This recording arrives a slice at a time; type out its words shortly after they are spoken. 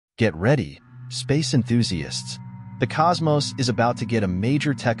Get ready, space enthusiasts. The cosmos is about to get a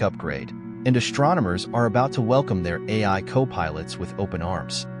major tech upgrade, and astronomers are about to welcome their AI co-pilots with open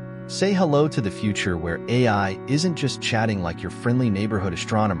arms. Say hello to the future where AI isn't just chatting like your friendly neighborhood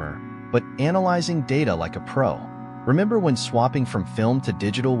astronomer, but analyzing data like a pro. Remember when swapping from film to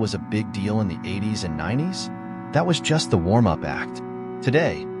digital was a big deal in the 80s and 90s? That was just the warm-up act.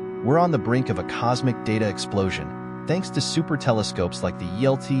 Today, we're on the brink of a cosmic data explosion, thanks to super telescopes like the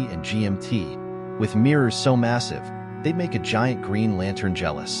ELT and GMT, with mirrors so massive, they'd make a giant green lantern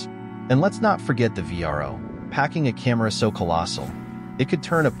jealous. And let's not forget the VRO, packing a camera so colossal, it could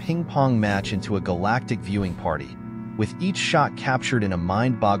turn a ping-pong match into a galactic viewing party, with each shot captured in a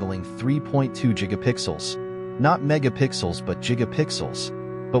mind-boggling 3.2 gigapixels. Not megapixels, but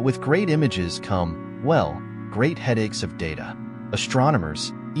gigapixels. But with great images come, well, great headaches of data.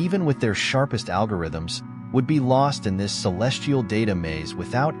 Astronomers, even with their sharpest algorithms, would be lost in this celestial data maze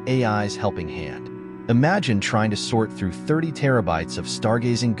without AI's helping hand. Imagine trying to sort through 30 terabytes of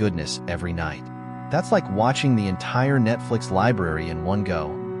stargazing goodness every night. That's like watching the entire Netflix library in one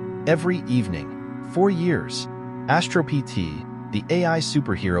go. Every evening, for years, AstroPT, the AI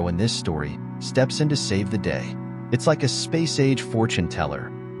superhero in this story, steps in to save the day. It's like a space-age fortune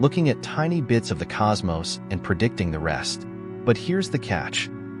teller, looking at tiny bits of the cosmos and predicting the rest. But here's the catch.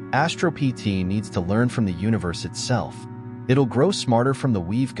 AstroPT needs to learn from the universe itself. It'll grow smarter from the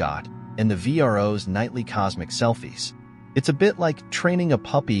we've got and the VRO's nightly cosmic selfies. It's a bit like training a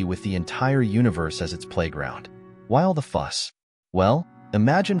puppy with the entire universe as its playground. Why all the fuss? Well,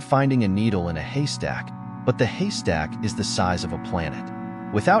 imagine finding a needle in a haystack, but the haystack is the size of a planet.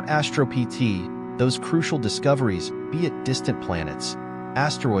 Without AstroPT, those crucial discoveries, be it distant planets,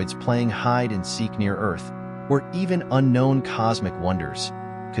 asteroids playing hide-and-seek near Earth, or even unknown cosmic wonders,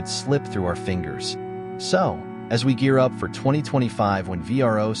 could slip through our fingers. So, as we gear up for 2025 when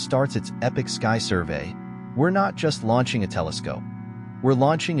VRO starts its epic sky survey, we're not just launching a telescope. We're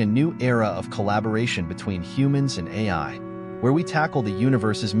launching a new era of collaboration between humans and AI, where we tackle the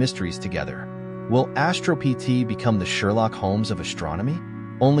universe's mysteries together. Will AstroPT become the Sherlock Holmes of astronomy?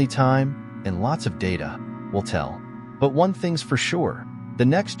 Only time, and lots of data, will tell. But one thing's for sure, the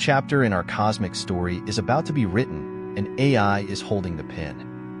next chapter in our cosmic story is about to be written, and AI is holding the pen.